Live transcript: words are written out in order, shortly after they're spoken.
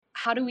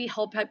how do we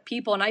help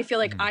people? And I feel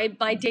like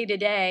my day to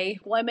day,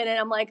 1 minute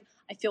I'm like,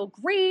 I feel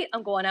great.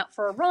 I'm going out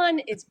for a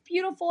run. It's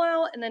beautiful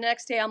out. And the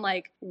next day I'm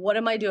like, what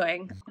am I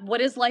doing?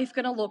 What is life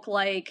going to look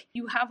like?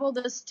 You have all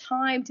this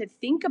time to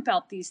think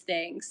about these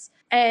things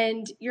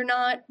and you're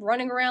not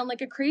running around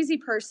like a crazy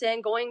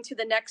person going to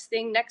the next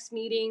thing, next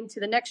meeting, to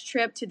the next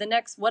trip, to the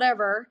next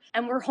whatever.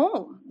 And we're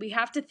home. We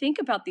have to think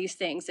about these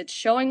things. It's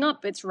showing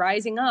up. It's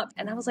rising up.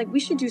 And I was like,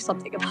 we should do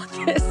something about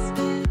this.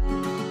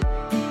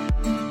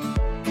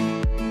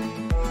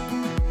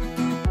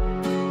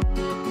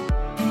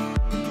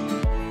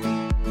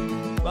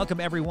 Welcome,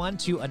 everyone,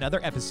 to another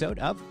episode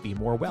of Be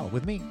More Well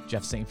with me,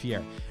 Jeff St.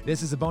 Pierre.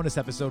 This is a bonus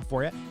episode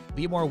for you.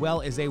 Be More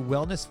Well is a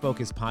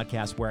wellness-focused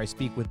podcast where I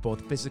speak with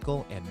both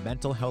physical and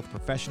mental health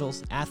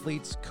professionals,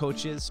 athletes,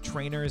 coaches,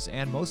 trainers,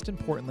 and most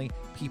importantly,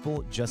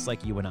 people just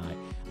like you and I.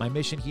 My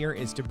mission here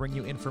is to bring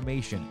you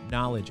information,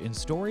 knowledge, and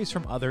stories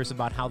from others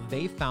about how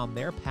they found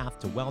their path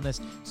to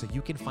wellness so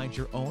you can find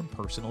your own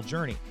personal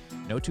journey.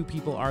 No two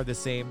people are the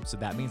same, so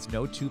that means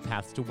no two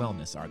paths to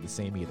wellness are the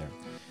same either.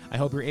 I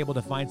hope you're able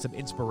to find some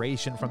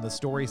inspiration from the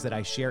stories that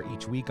I share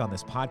each week on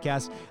this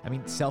podcast. I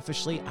mean,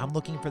 selfishly, I'm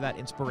looking for that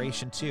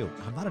inspiration too.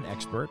 I'm not an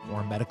expert or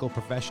a medical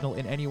professional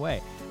in any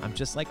way. I'm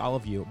just like all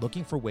of you,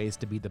 looking for ways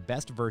to be the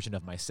best version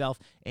of myself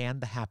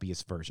and the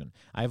happiest version.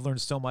 I've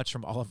learned so much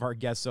from all of our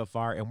guests so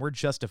far, and we're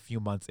just a few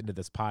months into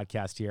this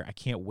podcast here. I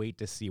can't wait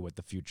to see what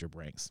the future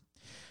brings.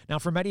 Now,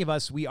 for many of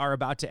us, we are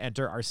about to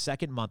enter our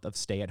second month of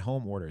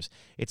stay-at-home orders.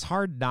 It's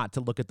hard not to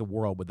look at the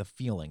world with a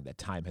feeling that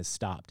time has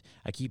stopped.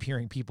 I keep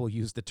hearing people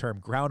use the term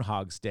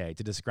Groundhog's Day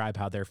to describe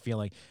how they're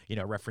feeling,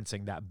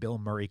 referencing that Bill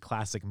Murray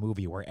classic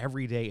movie where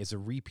every day is a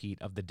repeat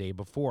of the day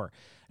before.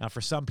 Now, for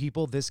some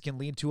people, this can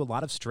lead to a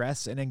lot of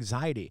stress and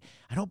anxiety.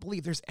 I don't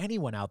believe there's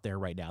anyone out there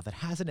right now that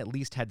hasn't at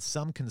least had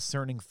some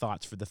concerning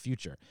thoughts for the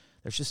future.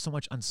 There's just so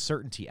much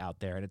uncertainty out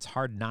there, and it's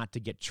hard not to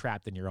get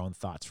trapped in your own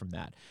thoughts from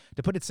that.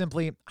 To put it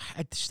simply,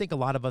 I just think a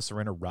lot of us are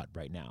in a rut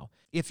right now.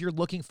 If you're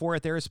looking for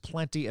it, there is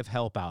plenty of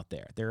help out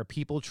there. There are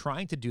people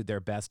trying to do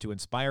their best to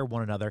inspire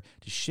one another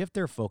to shift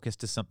their focus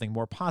to something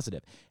more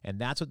positive, and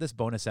that's what this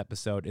bonus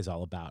episode is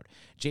all about.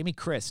 Jamie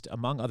Christ,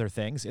 among other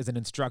things, is an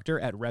instructor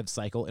at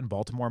RevCycle in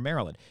Baltimore,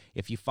 Maryland.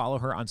 If you follow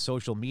her on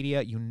social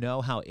media, you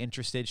know how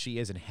interested she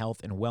is in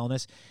health and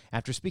wellness.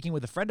 After speaking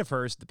with a friend of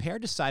hers, the pair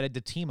decided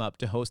to team up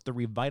to host the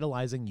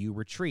Revitalizing You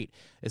Retreat.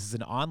 This is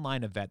an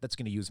online event that's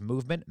going to use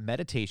movement,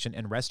 meditation,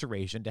 and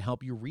restoration to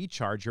help you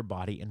recharge your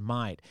body and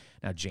mind.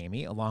 Now,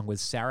 Jamie, along with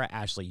Sarah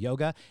Ashley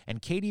Yoga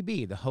and Katie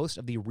B, the host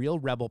of the Real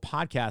Rebel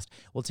podcast,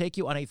 will take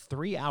you on a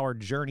 3-hour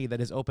journey that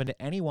is open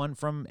to anyone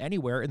from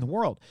anywhere in the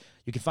world.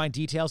 You can find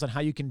details on how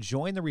you can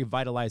join the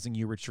Revitalizing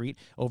You Retreat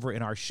over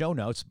in our show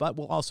notes, but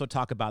we'll also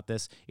talk about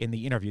this in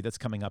the interview that's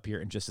coming up here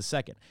in just a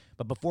second.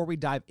 But before we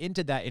dive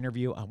into that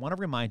interview, I want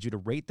to remind you to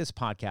rate this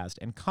podcast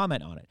and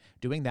comment on it.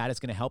 Doing that is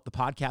going to help the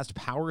podcast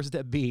powers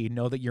that be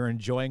know that you're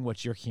enjoying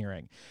what you're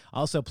hearing.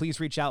 Also, please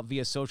reach out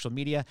via social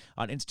media.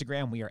 On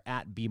Instagram, we are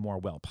at Be More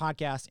Well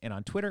Podcast, and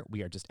on Twitter,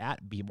 we are just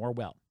at Be More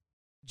Well.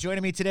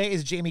 Joining me today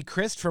is Jamie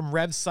Christ from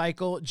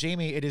RevCycle.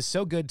 Jamie, it is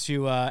so good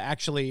to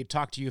actually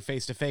talk to you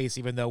face-to-face,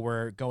 even though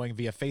we're going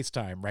via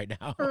FaceTime right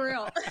now. For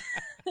real.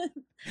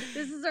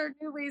 This is our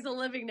new ways of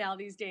living now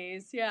these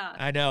days. Yeah.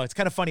 I know. It's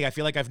kind of funny. I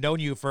feel like I've known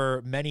you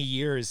for many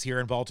years here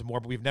in Baltimore,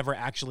 but we've never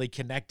actually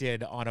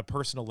connected on a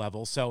personal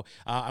level. So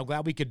I'm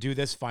glad we could do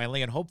this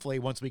finally. And hopefully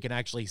once we can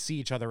actually see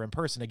each other in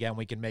person again,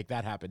 we can make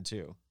that happen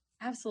too.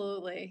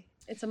 Absolutely.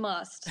 It's a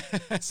must.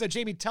 So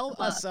Jamie, tell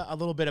us a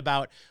little bit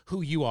about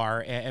who you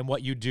are and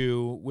what you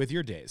do with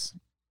your days.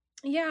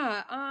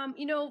 Yeah.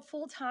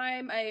 Full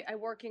time, I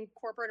work in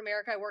corporate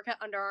America. I work at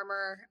Under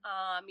Armour,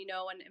 and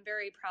I'm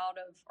very proud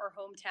of our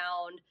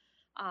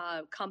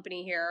hometown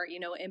company here,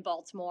 in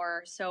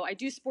Baltimore. So I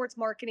do sports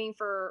marketing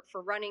for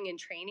running and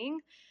training.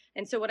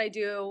 And so what I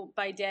do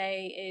by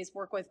day is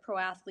work with pro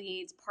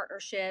athletes,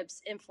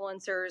 partnerships,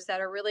 influencers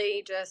that are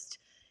really just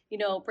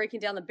breaking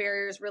down the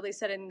barriers, really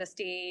setting the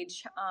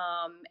stage,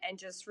 and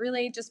just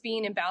really just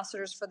being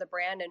ambassadors for the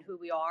brand and who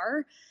we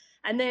are.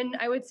 And then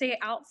I would say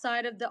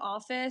outside of the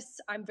office,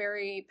 I'm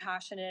very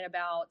passionate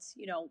about,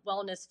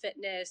 wellness,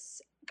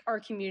 fitness, our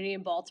community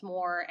in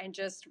Baltimore, and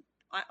just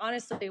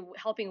honestly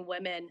helping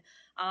women.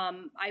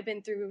 I've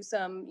been through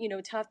some,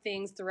 tough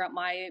things throughout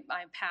my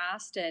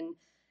past. And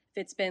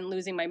if it's been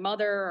losing my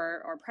mother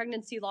or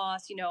pregnancy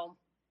loss,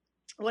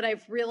 what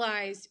I've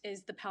realized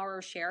is the power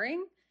of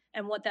sharing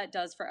and what that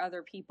does for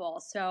other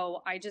people.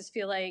 So I just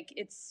feel like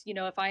it's,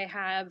 if I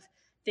have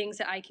things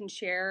that I can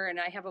share and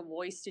I have a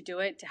voice to do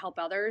it to help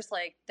others,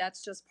 like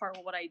that's just part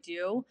of what I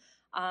do.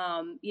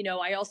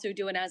 I also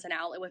do it as an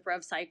outlet with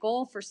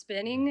RevCycle for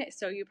spinning.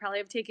 So you probably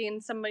have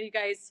taken, some of you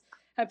guys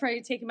have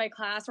probably taken my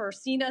class or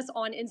seen us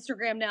on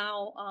Instagram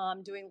now,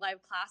 doing live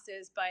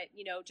classes, but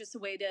just a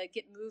way to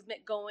get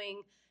movement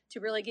going, to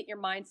really get your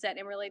mindset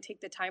and really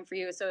take the time for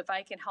you. So if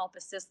I can help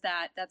assist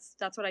that,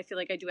 that's what I feel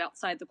like I do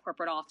outside the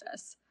corporate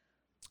office.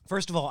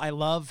 First of all, I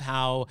love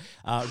how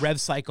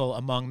RevCycle,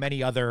 among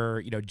many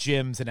other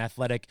gyms and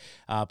athletic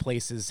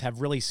places, have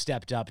really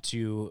stepped up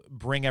to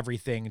bring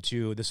everything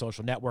to the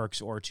social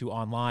networks or to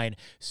online,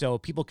 so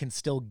people can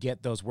still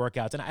get those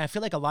workouts. And I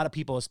feel like a lot of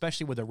people,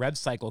 especially with the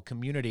RevCycle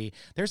community,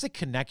 there's a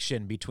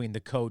connection between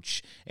the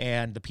coach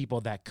and the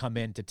people that come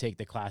in to take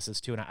the classes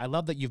too. And I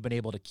love that you've been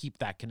able to keep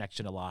that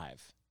connection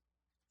alive.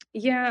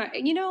 Yeah,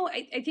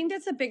 I think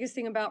that's the biggest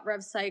thing about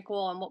Rev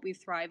Cycle and what we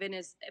thrive in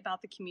is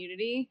about the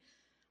community.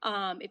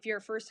 If you're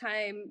a first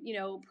time,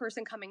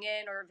 person coming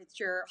in, or if it's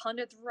your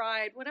 100th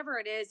ride, whatever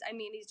it is, I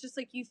mean, it's just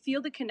like you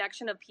feel the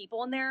connection of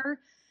people in there.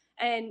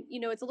 And,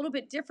 it's a little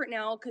bit different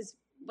now because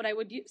what I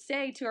would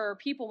say to our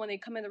people when they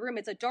come in the room,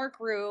 it's a dark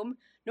room,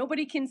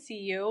 nobody can see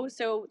you.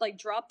 So, like,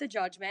 drop the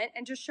judgment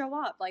and just show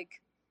up. Like,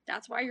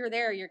 that's why you're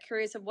there. You're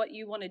curious of what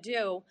you want to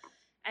do,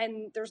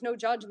 and there's no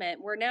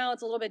judgment. Where now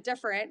it's a little bit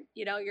different.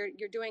 You're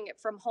doing it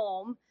from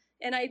home,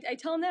 and I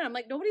tell them that I'm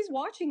like, nobody's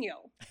watching you.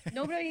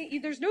 Nobody,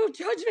 there's no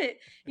judgment.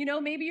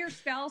 Maybe your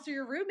spouse or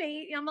your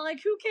roommate. I'm like,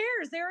 who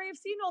cares? They already have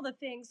seen all the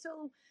things.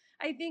 So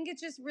I think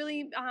it's just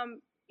really,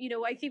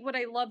 I think what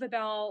I love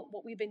about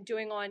what we've been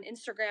doing on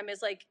Instagram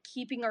is like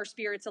keeping our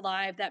spirits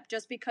alive. That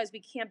just because we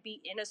can't be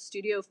in a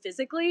studio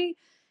physically,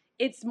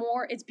 it's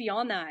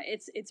beyond that.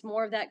 It's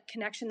more of that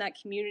connection, that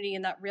community,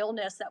 and that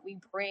realness that we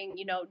bring,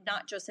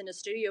 not just in a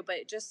studio,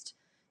 but just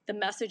the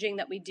messaging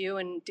that we do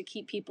and to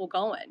keep people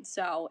going.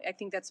 So I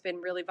think that's been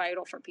really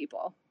vital for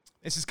people.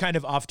 This is kind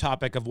of off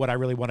topic of what I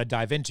really want to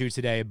dive into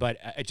today, but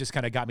it just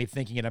kind of got me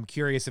thinking, and I'm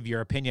curious of your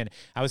opinion.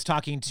 I was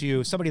talking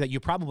to somebody that you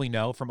probably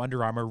know from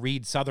Under Armour,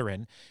 Reed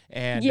Sutherland,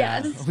 and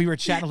yes. We were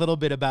chatting a little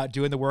bit about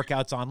doing the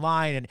workouts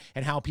online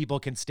and how people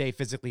can stay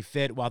physically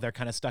fit while they're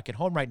kind of stuck at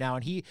home right now.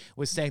 And he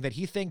was saying that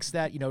he thinks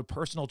that,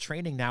 personal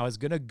training now is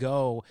going to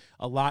go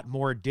a lot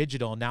more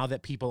digital now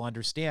that people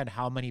understand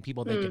how many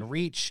people they can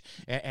reach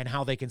and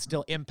how they can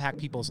still impact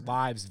people's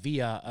lives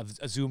via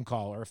a Zoom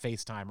call or a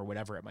FaceTime or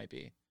whatever it might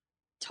be.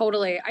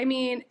 Totally. I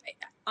mean,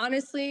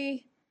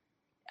 honestly,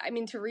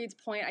 to Reed's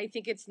point, I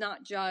think it's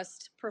not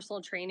just personal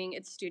training,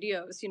 it's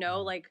studios,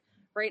 like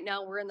right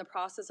now we're in the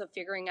process of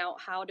figuring out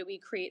how do we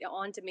create an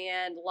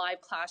on-demand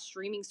live class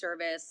streaming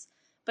service,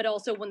 but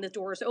also when the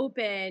doors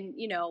open,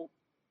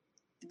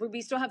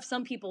 we still have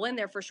some people in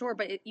there for sure,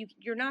 but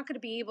you're not going to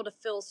be able to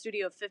fill a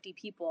studio of 50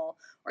 people,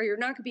 or you're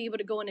not going to be able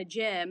to go in a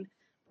gym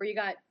where you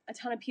got a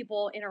ton of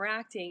people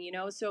interacting,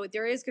 so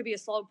there is going to be a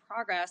slow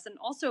progress. And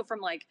also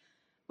from like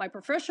my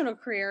professional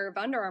career of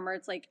Under Armour,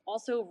 it's like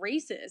also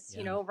races,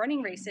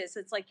 running races.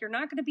 It's like you're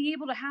not going to be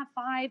able to have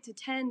 5 to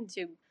 10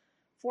 to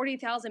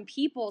 40,000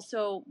 people.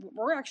 So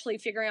we're actually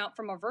figuring out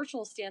from a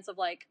virtual stance of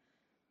like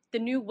the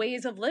new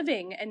ways of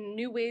living and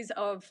new ways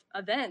of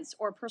events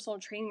or personal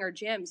training or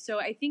gyms.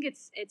 So I think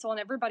it's on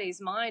everybody's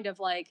mind of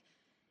like,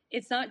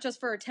 it's not just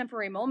for a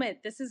temporary moment.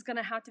 This is going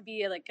to have to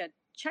be like a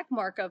check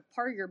mark of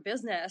part of your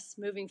business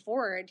moving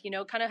forward,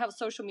 kind of how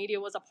social media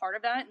was a part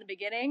of that in the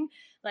beginning.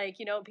 Like,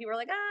 people are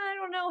like, I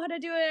don't know how to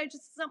do it.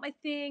 It's not my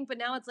thing. But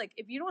now it's like,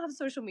 if you don't have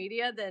social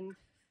media, then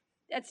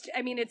it's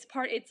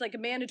like a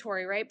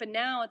mandatory, right? But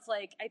now it's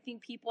like, I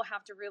think people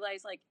have to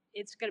realize like,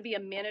 it's going to be a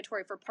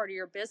mandatory for part of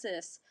your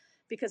business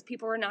because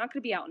people are not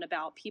going to be out and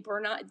about.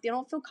 They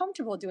don't feel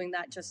comfortable doing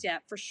that just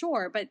yet for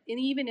sure. But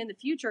even in the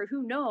future,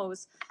 who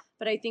knows?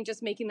 But I think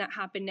just making that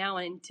happen now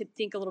and to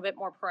think a little bit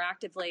more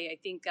proactively, I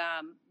think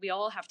we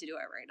all have to do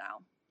it right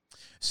now.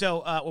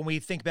 So when we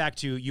think back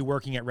to you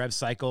working at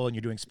RevCycle and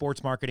you're doing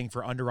sports marketing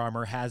for Under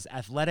Armour, has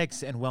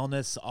athletics and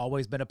wellness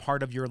always been a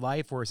part of your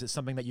life, or is it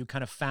something that you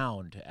kind of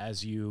found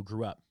as you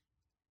grew up?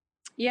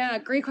 Yeah,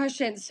 great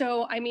question.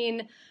 So, I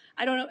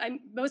don't know.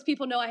 Most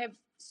people know I have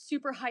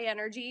super high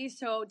energy.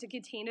 So to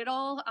contain it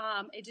all,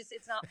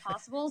 it's not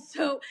possible.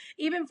 So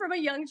even from a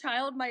young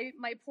child, my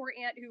poor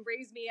aunt who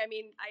raised me,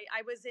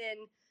 I was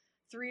in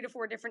 3 to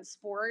 4 different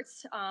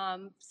sports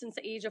since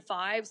the age of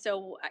 5.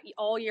 So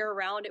all year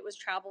round, it was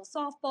travel,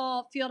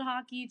 softball, field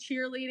hockey,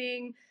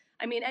 cheerleading.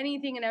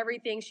 Anything and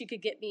everything she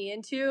could get me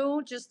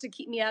into just to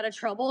keep me out of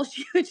trouble.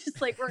 She was just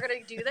like, we're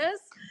going to do this.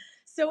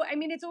 So,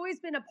 it's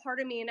always been a part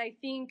of me. And I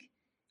think,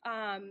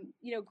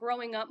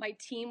 growing up, my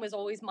team was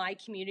always my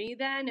community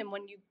then. And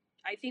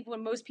I think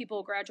when most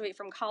people graduate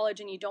from college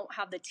and you don't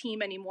have the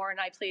team anymore, and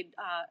I played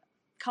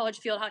college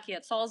field hockey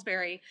at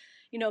Salisbury,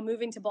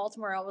 moving to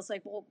Baltimore, I was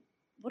like, well,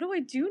 what do I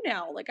do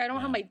now? Like, I don't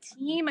have my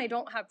team, I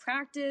don't have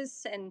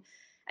practice. And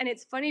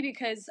it's funny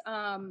because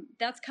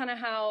that's kind of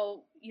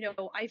how,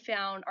 I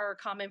found our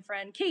common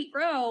friend, Kate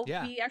Rowe.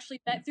 Yeah. We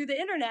actually met through the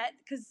internet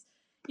because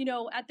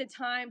at the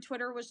time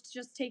Twitter was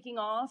just taking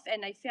off,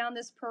 and I found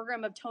this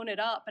program of Tone It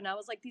Up, and I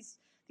was like, these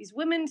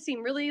women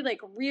seem really like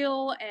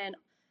real and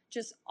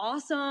just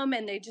awesome,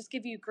 and they just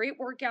give you great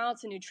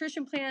workouts and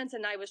nutrition plans.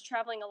 And I was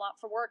traveling a lot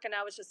for work, and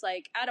I was just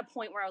like at a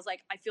point where I was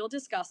like, I feel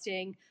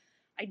disgusting.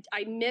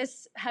 I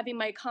miss having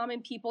my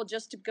common people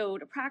just to go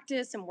to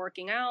practice and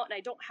working out, and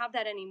I don't have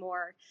that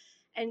anymore.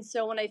 And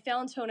so when I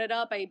found Tone It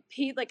Up, I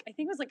paid I think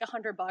it was like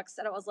 $100,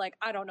 and I was like,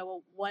 I don't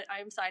know what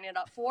I'm signing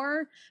up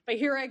for, but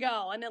here I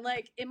go. And then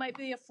it might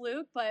be a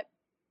fluke, but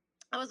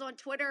I was on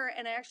Twitter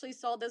and I actually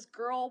saw this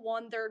girl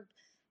won their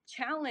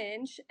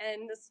challenge,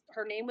 and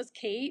her name was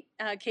Kate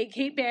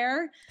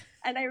Bear.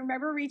 And I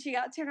remember reaching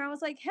out to her. I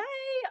was like, "Hey,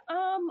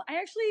 I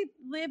actually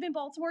live in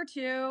Baltimore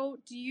too.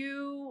 Do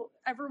you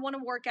ever want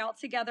to work out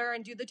together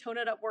and do the Tone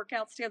It Up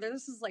workouts together?"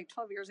 This is like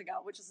 12 years ago,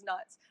 which is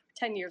nuts.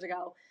 10 years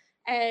ago,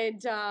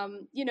 and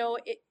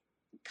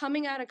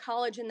coming out of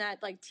college in that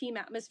like team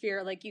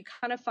atmosphere, like you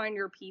kind of find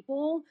your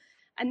people.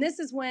 And this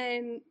is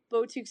when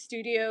Boutique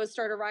Studios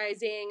started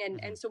rising.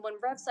 And so when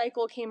Rev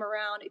Cycle came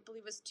around, I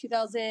believe it was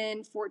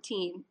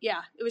 2014.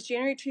 Yeah, it was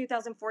January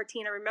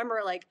 2014. I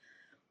remember like,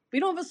 we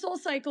don't have a Soul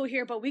Cycle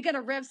here, but we got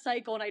a Rev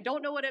Cycle. And I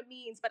don't know what it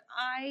means, but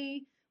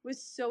I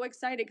was so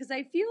excited because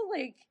I feel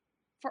like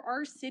for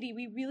our city,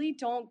 we really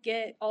don't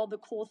get all the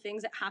cool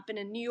things that happen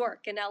in New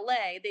York and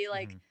LA. They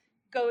like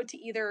go to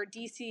either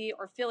DC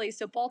or Philly.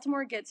 So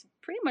Baltimore gets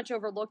pretty much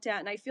overlooked at.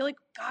 And I feel like,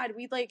 God,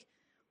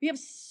 we have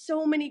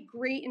so many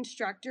great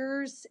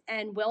instructors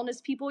and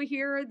wellness people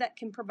here that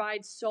can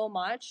provide so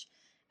much.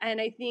 And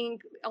I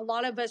think a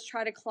lot of us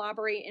try to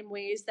collaborate in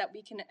ways that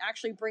we can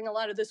actually bring a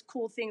lot of those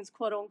cool things,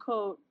 quote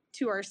unquote,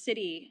 to our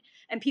city,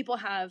 and people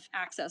have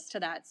access to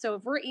that. So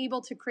if we're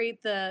able to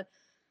create the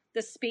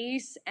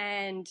space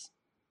and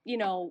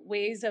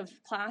ways of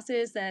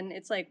classes, then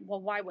it's like,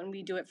 well, why wouldn't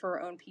we do it for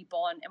our own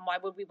people? And why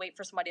would we wait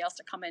for somebody else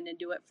to come in and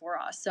do it for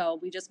us? So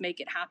we just make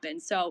it happen.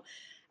 So,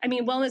 I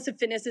mean, wellness and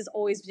fitness has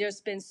always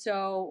just been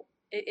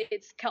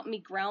it's kept me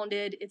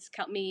grounded. It's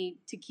kept me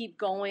to keep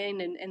going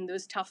in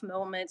those tough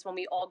moments when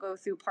we all go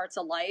through parts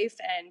of life.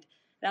 And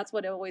that's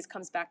what it always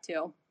comes back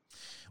to.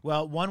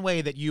 Well, one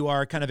way that you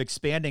are kind of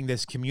expanding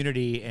this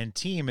community and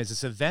team is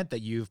this event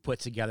that you've put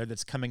together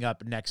that's coming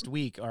up next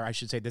week, or I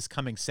should say this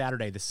coming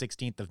Saturday, the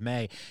 16th of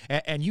May.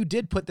 And you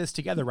did put this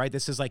together, right?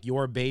 This is like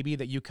your baby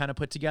that you kind of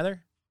put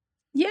together?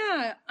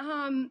 Yeah.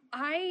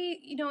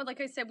 Like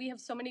I said, we have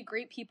so many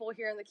great people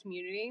here in the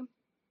community.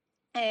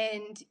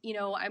 And,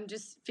 I'm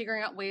just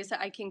figuring out ways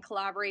that I can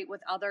collaborate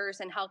with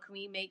others and how can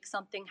we make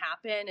something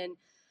happen.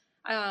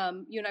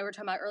 And you and I were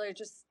talking about earlier,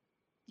 just,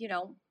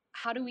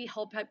 how do we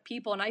help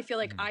people? And I feel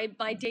like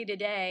my day to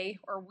day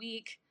or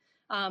week,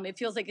 it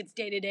feels like it's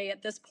day to day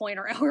at this point,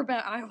 or hour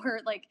by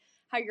hour, like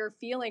how you're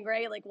feeling,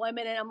 right? Like 1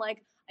 minute I'm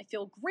like, I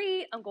feel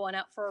great. I'm going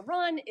out for a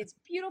run. It's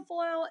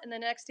beautiful out. And the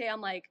next day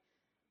I'm like,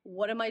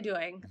 what am I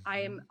doing?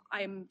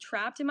 I'm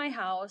trapped in my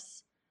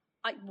house.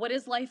 What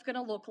is life going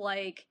to look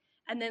like?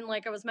 And then,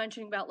 like I was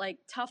mentioning about like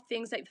tough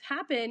things that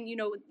happen,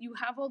 you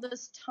have all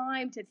this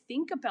time to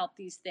think about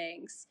these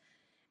things.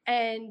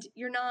 And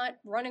you're not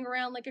running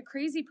around like a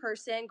crazy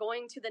person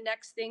going to the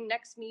next thing,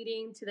 next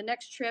meeting, to the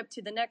next trip,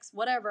 to the next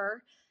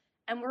whatever.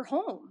 And we're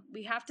home.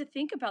 We have to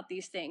think about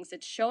these things.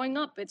 It's showing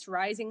up, it's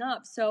rising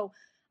up. So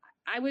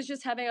I was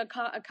just having a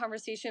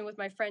conversation with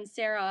my friend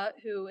Sarah,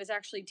 who is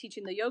actually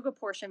teaching the yoga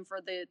portion for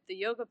the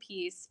yoga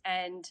piece.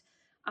 And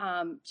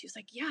she was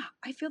like, yeah,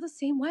 I feel the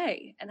same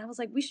way. And I was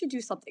like, we should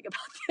do something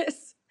about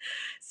this.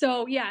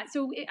 So yeah,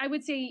 I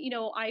would say,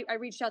 I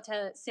reached out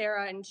to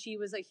Sarah, and she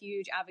was a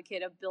huge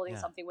advocate of building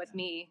something with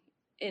me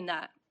in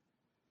that.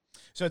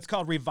 So it's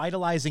called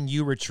Revitalizing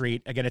You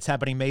Retreat. Again, it's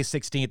happening May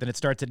 16th, and it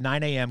starts at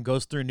 9 a.m.,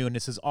 goes through noon.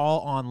 This is all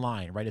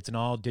online, right? It's an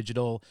all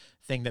digital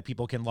thing that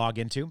people can log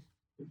into.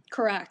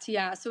 Correct.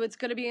 Yeah. So it's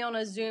going to be on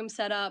a Zoom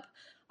setup.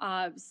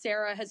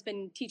 Sarah has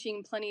been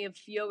teaching plenty of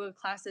yoga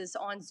classes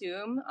on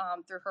Zoom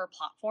through her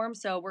platform.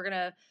 So we're going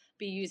to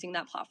be using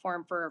that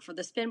platform for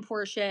the spin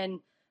portion,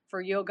 for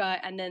yoga,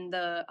 and then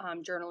the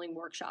journaling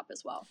workshop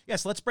as well.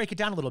 Yes, let's break it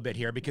down a little bit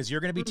here, because you're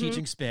going to be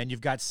teaching spin.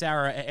 You've got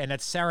Sarah, and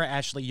that's Sarah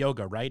Ashley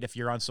Yoga, right? If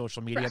you're on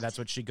social media, Correct. That's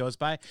what she goes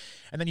by.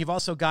 And then you've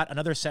also got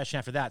another session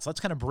after that. So let's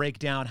kind of break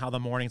down how the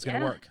morning's going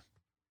to work.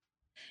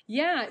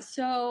 Yeah,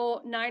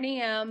 so 9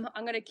 a.m.,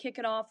 I'm going to kick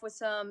it off with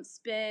some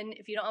spin.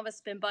 If you don't have a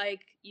spin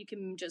bike, you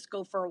can just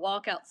go for a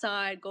walk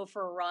outside, go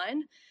for a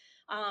run.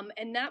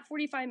 And that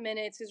 45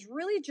 minutes is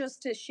really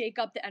just to shake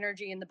up the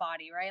energy in the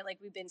body, right? Like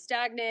we've been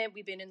stagnant,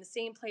 we've been in the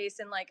same place.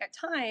 And like at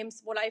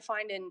times, what I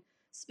find in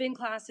spin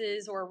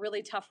classes or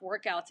really tough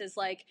workouts is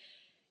like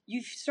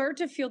you start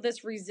to feel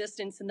this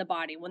resistance in the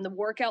body. When the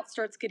workout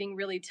starts getting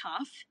really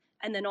tough,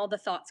 and then all the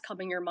thoughts come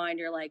in your mind,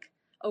 you're like,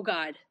 oh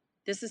God,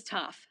 this is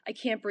tough. I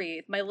can't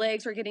breathe. My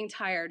legs are getting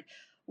tired.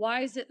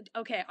 Why is it?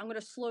 Okay, I'm going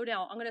to slow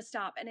down. I'm going to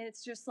stop. And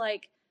it's just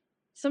like,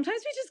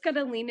 sometimes we just got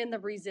to lean in the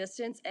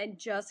resistance and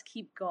just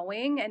keep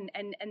going. And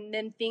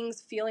then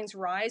feelings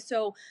rise.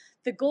 So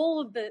the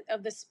goal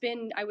of the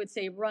spin, I would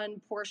say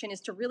run portion, is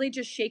to really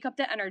just shake up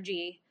the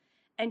energy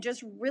and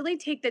just really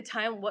take the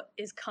time. What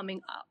is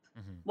coming up?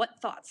 What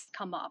thoughts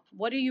come up?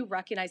 What do you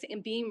recognize?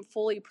 And being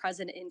fully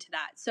present into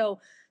that. So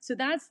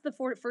that's the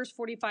first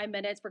 45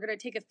 minutes. We're going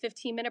to take a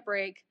 15-minute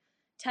break.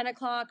 10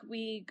 o'clock,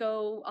 we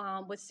go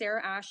with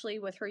Sarah Ashley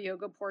with her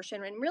yoga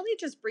portion, and really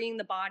just bringing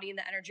the body and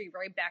the energy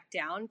right back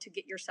down to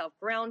get yourself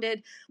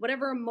grounded.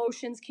 Whatever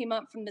emotions came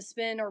up from the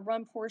spin or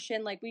run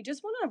portion, like we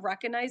just want to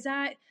recognize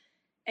that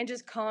and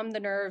just calm the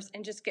nerves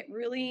and just get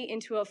really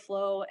into a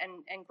flow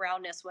and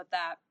groundness with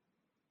that.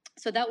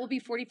 So that will be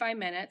 45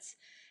 minutes.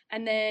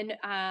 And then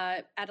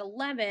at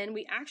 11,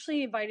 we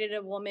actually invited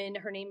a woman.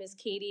 Her name is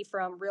Katie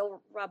from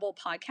Real Rebel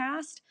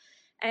Podcast.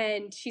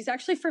 And she's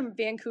actually from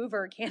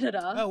Vancouver,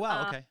 Canada. Oh,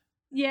 wow. Okay.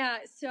 Yeah.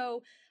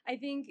 So I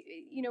think,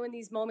 in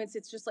these moments,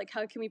 it's just like,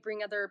 how can we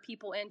bring other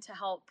people in to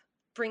help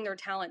bring their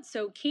talent?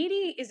 So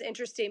Katie is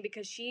interesting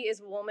because she is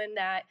a woman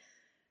that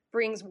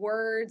brings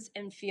words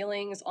and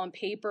feelings on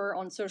paper,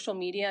 on social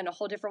media in a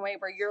whole different way,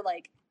 where you're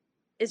like,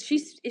 is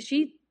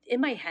she in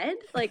my head?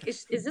 Like,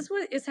 is this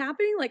what is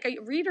happening? Like, I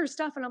read her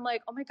stuff and I'm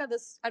like, oh my God,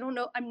 I don't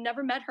know. I've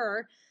never met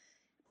her,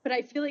 but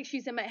I feel like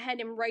she's in my head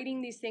and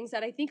writing these things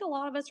that I think a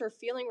lot of us are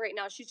feeling right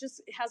now. She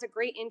just has a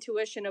great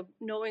intuition of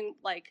knowing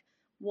like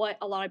what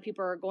a lot of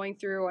people are going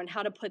through and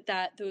how to put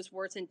those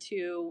words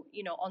into,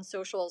 on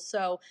socials.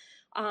 So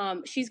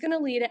she's going to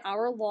lead an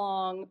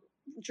hour-long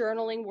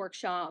journaling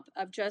workshop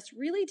of just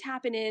really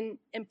tapping in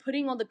and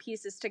putting all the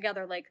pieces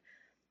together. Like,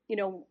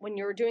 when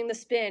you're doing the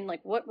spin, like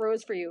what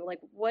rose for you? Like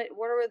what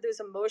are those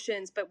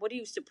emotions? But what do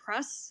you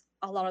suppress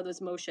a lot of those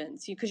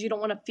emotions? Because you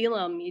don't want to feel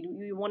them.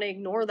 You want to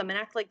ignore them and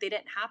act like they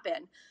didn't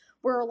happen.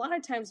 Where a lot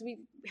of times we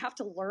have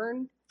to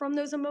learn from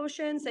those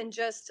emotions and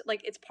just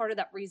like it's part of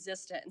that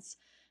resistance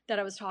that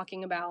I was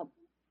talking about.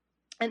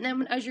 And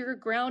then as you're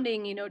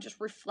grounding, just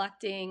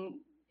reflecting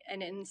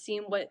and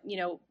seeing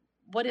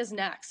what is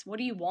next? What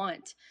do you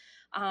want?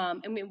 I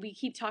mean, we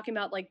keep talking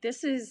about like,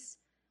 this is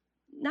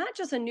not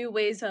just a new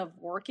ways of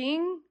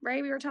working,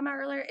 right? We were talking about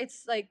earlier.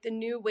 It's like the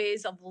new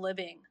ways of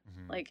living.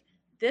 Mm-hmm. Like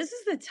this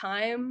is the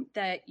time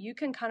that you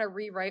can kind of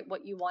rewrite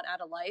what you want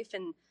out of life.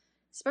 And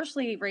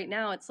especially right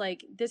now, it's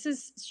like, this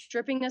is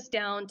stripping us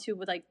down to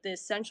like the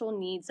essential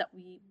needs that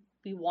we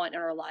want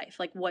in our life.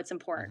 Like what's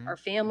important, mm-hmm. our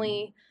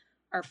family,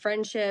 mm-hmm. our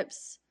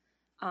friendships,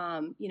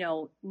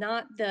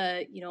 not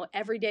the,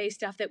 everyday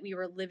stuff that we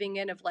were living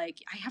in of like,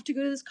 I have to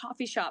go to this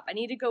coffee shop. I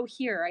need to go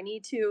here. I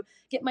need to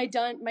get my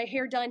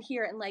hair done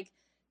here. And like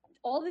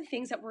all the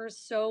things that were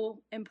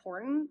so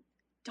important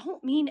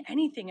don't mean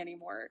anything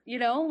anymore.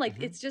 Like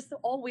mm-hmm. it's just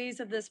all ways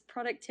of this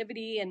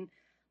productivity and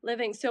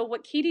living. So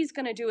what Katie's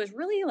going to do is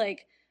really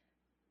like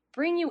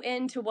bring you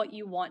into what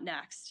you want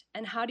next.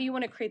 And how do you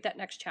want to create that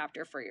next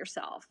chapter for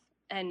yourself?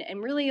 And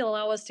really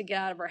allow us to get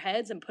out of our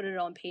heads and put it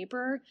on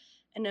paper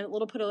and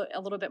put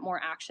a little bit more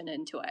action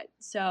into it.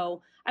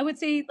 So I would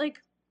say like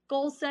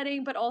goal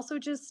setting, but also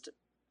just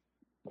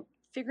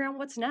figuring out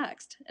what's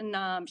next.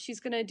 And she's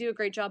going to do a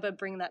great job of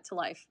bringing that to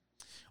life.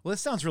 Well, this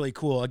sounds really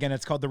cool. Again,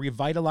 it's called the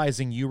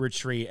Revitalizing You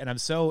Retreat, and I'm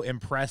so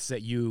impressed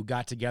that you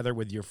got together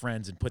with your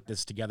friends and put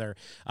this together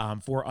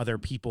for other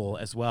people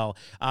as well.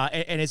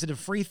 And is it a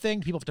free thing?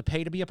 People have to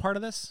pay to be a part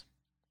of this?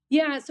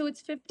 Yeah, so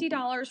it's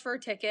 $50 for a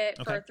ticket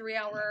for a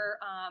 3-hour,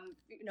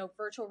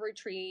 virtual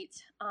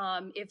retreat.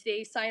 If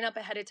they sign up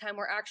ahead of time,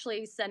 we're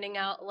actually sending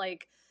out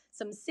like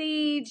some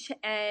sage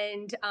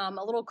and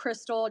a little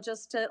crystal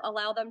just to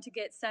allow them to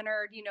get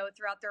centered,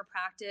 throughout their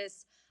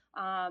practice.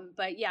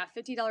 But yeah,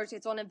 $50.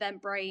 It's on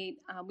Eventbrite.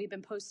 We've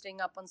been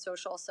posting up on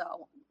social,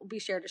 so we'll be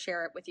sure to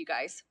share it with you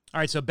guys. All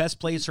right. So best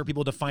place for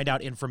people to find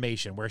out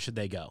information, where should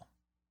they go?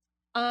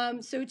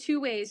 So 2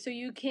 ways. So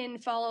you can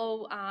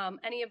follow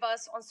any of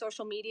us on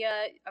social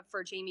media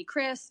for Jamie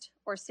Christ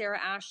or Sarah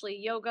Ashley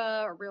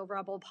Yoga or Real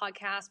Rebel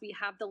Podcast. We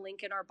have the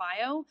link in our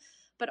bio,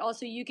 but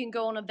also you can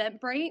go on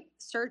Eventbrite,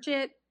 search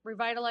it,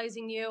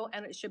 Revitalizing You,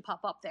 and it should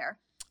pop up there.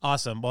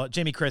 Awesome. Well,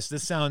 Jamie Christ,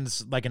 this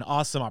sounds like an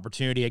awesome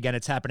opportunity. Again,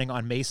 it's happening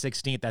on May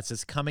 16th. That's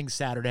this coming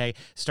Saturday.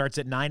 Starts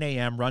at 9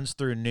 a.m., runs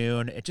through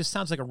noon. It just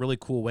sounds like a really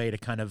cool way to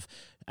kind of,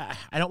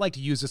 I don't like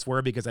to use this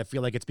word because I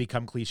feel like it's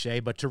become cliche,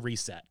 but to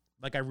reset.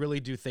 Like, I really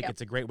do think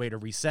it's a great way to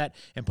reset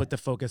and put the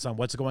focus on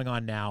what's going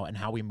on now and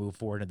how we move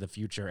forward into the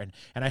future. And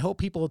I hope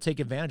people will take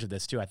advantage of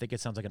this too. I think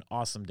it sounds like an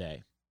awesome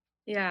day.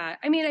 Yeah.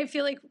 I mean, I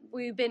feel like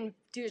we've been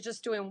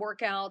just doing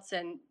workouts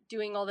and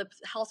doing all the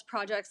house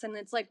projects. And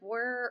it's like,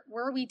 where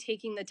are we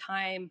taking the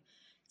time,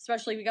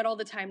 especially we got all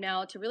the time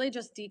now, to really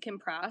just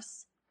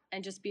decompress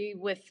and just be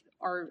with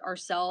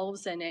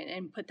ourselves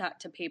and put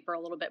that to paper a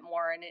little bit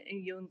more. And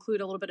you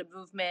include a little bit of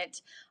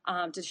movement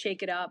to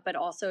shake it up, but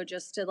also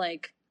just to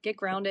like get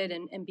grounded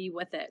and be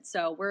with it.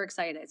 So we're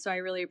excited. So I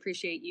really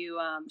appreciate you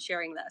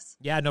sharing this.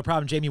 Yeah, no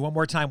problem. Jamie, one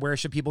more time, where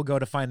should people go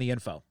to find the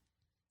info?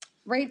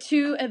 Right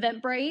to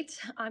Eventbrite.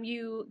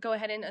 You go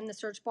ahead and in the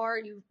search bar,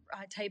 you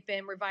type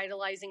in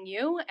Revitalizing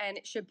You, and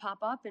it should pop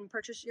up and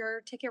purchase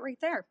your ticket right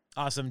there.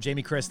 Awesome.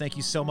 Jamie Christ, thank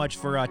you so much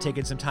for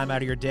taking some time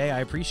out of your day. I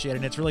appreciate it.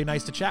 And it's really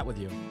nice to chat with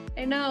you.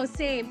 I know,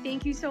 same.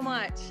 Thank you so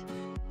much.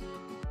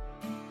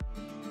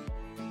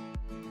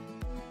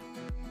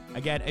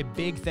 Again, a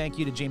big thank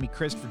you to Jamie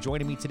Christ for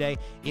joining me today.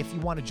 If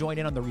you want to join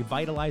in on the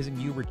Revitalizing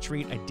You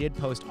retreat, I did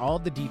post all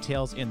of the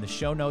details in the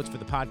show notes for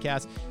the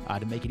podcast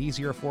to make it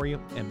easier for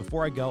you. And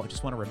before I go, I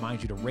just want to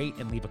remind you to rate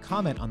and leave a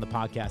comment on the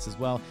podcast as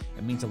well.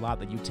 It means a lot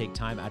that you take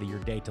time out of your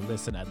day to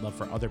listen. I'd love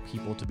for other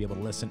people to be able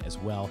to listen as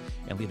well,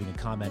 and leaving a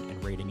comment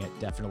and rating it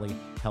definitely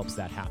helps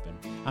that happen.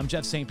 I'm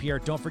Jeff St. Pierre.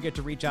 Don't forget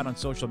to reach out on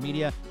social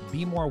media,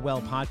 Be More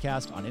Well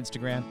Podcast on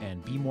Instagram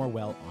and Be More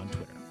Well on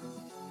Twitter.